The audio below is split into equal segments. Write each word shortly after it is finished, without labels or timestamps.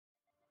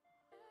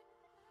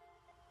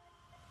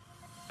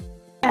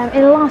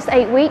In the last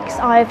 8 weeks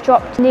I've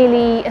dropped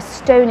nearly a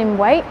stone in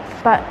weight,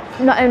 but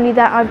not only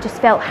that, I've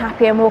just felt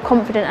happier and more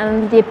confident,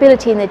 and the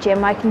ability in the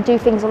gym, I can do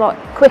things a lot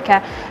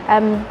quicker,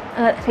 and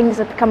things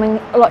are becoming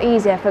a lot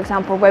easier, for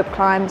example rope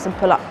climbs and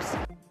pull-ups.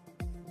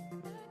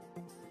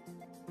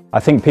 I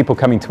think people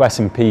coming to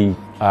S&P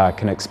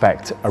can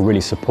expect a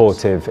really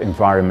supportive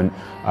environment,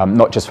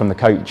 not just from the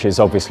coaches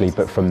obviously,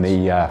 but from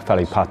the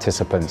fellow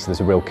participants.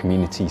 There's a real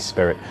community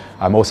spirit.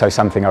 Also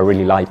something I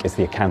really like is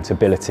the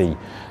accountability.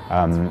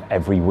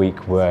 Every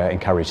week we're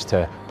encouraged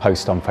to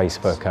post on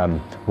Facebook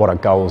what our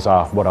goals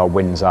are, what our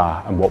wins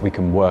are, and what we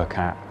can work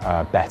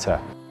at better.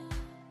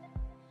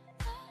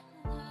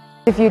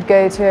 If you'd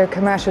go to a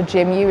commercial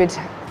gym, you would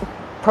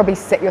probably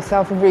set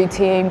yourself a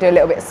routine, do a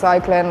little bit of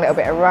cycling, a little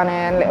bit of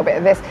running, a little bit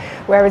of this.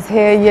 Whereas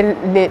here, you're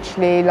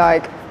literally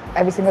like,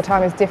 every single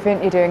time is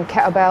different. You're doing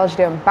kettlebells,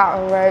 you're doing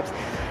battle ropes,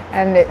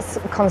 and it's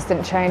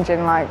constant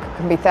changing. Like, it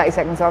can be 30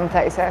 seconds on,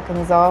 30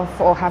 seconds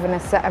off, or having a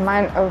set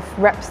amount of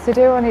reps to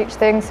do on each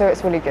thing, so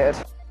it's really good.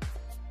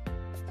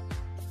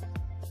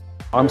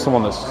 I'm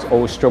someone that's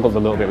always struggled a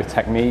little bit with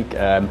technique.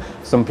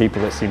 Some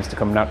people it seems to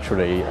come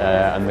naturally,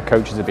 and the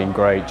coaches have been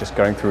great, just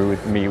going through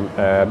with me,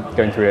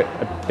 going through it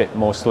a bit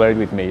more slowly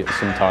with me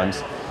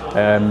sometimes.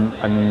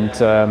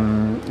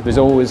 There's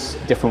always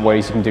different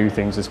ways you can do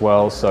things as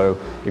well, so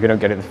if you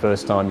don't get it the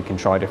first time, you can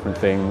try different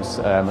things,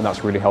 and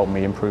that's really helped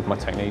me improve my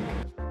technique.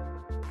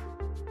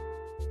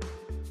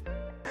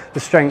 The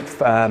strength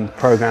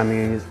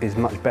programming is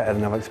much better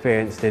than I've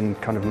experienced in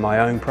kind of my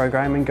own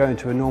programming, going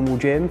to a normal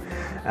gym.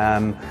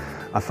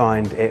 I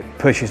find it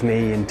pushes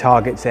me in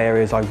targets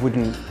areas I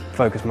wouldn't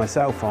focus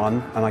myself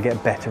on, and I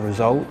get better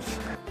results.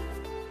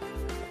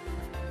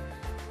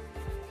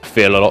 I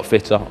feel a lot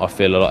fitter, I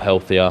feel a lot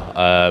healthier,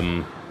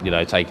 you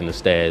know, taking the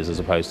stairs as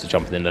opposed to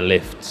jumping in the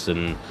lifts,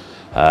 and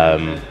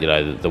you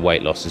know, the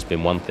weight loss has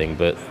been one thing,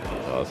 but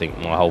I think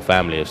my whole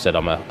family have said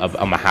I'm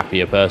a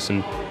happier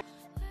person.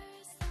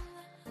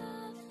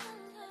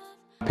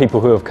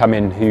 People who have come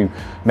in who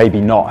maybe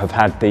not have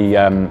had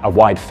a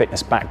wide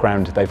fitness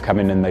background, they've come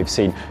in and they've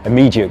seen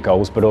immediate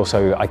goals, but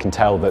also I can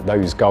tell that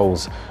those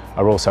goals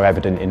are also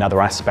evident in other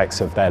aspects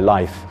of their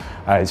life.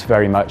 It's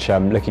very much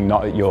looking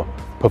not at your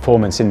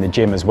performance in the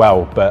gym as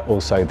well, but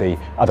also the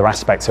other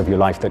aspects of your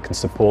life that can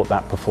support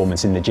that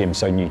performance in the gym,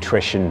 so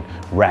nutrition,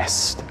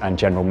 rest and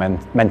general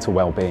mental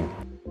well-being.